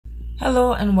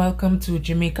Hello and welcome to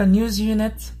Jamaica News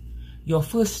Unit, your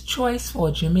first choice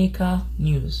for Jamaica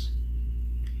news.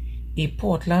 A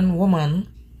Portland woman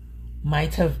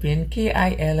might have been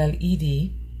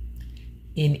KILLED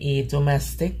in a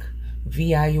domestic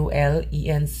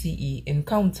VIOLENCE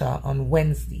encounter on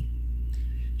Wednesday.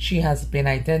 She has been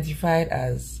identified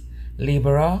as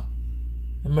laborer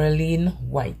Merlene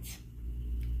White.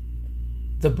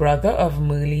 The brother of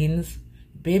Merlene's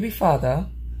baby father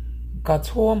got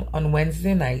home on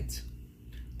Wednesday night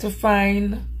to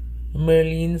find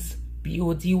Merlene's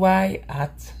BODY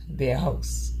at their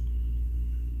house.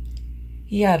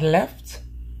 He had left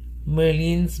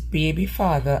Merlene's baby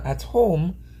father at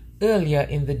home earlier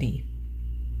in the day.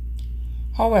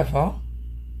 However,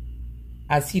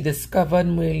 as he discovered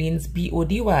Merlene's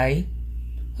BODY,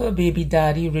 her baby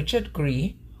daddy Richard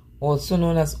Gray, also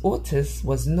known as Otis,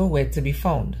 was nowhere to be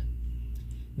found.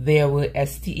 There were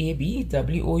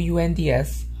STABWOUNDS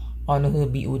on her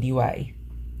BODY.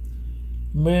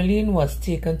 Merlene was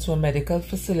taken to a medical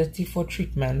facility for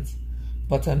treatment,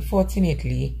 but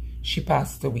unfortunately, she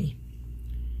passed away.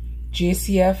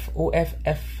 JCF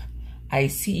OFF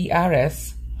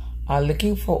ICERS are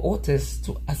looking for Otis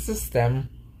to assist them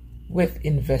with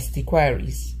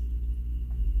inquires.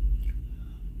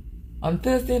 On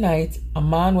Thursday night, a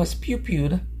man was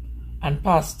pew-pewed and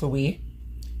passed away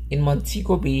in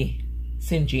Montego Bay,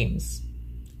 St. James.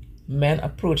 Men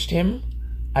approached him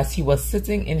as he was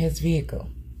sitting in his vehicle.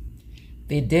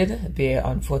 They did their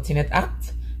unfortunate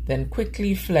act, then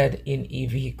quickly fled in a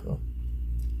vehicle.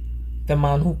 The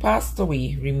man who passed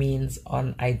away remains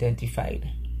unidentified.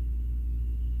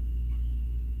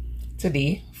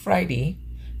 Today, Friday,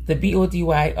 the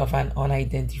BODY of an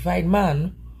unidentified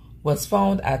man was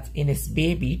found at Innis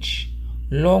Bay Beach,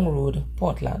 Long Road,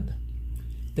 Portland.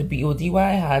 The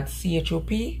BODY had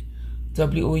CHOPWOUNDS.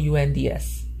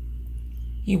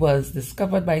 He was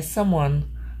discovered by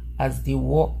someone as they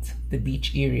walked the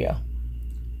beach area.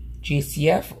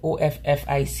 JCF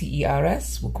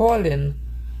OFFICERS were called in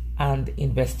and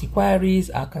inquiries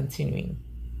are continuing.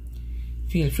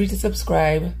 Feel free to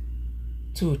subscribe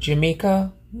to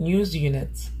Jamaica News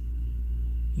Unit,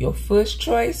 your first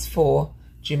choice for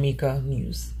Jamaica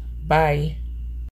news. Bye.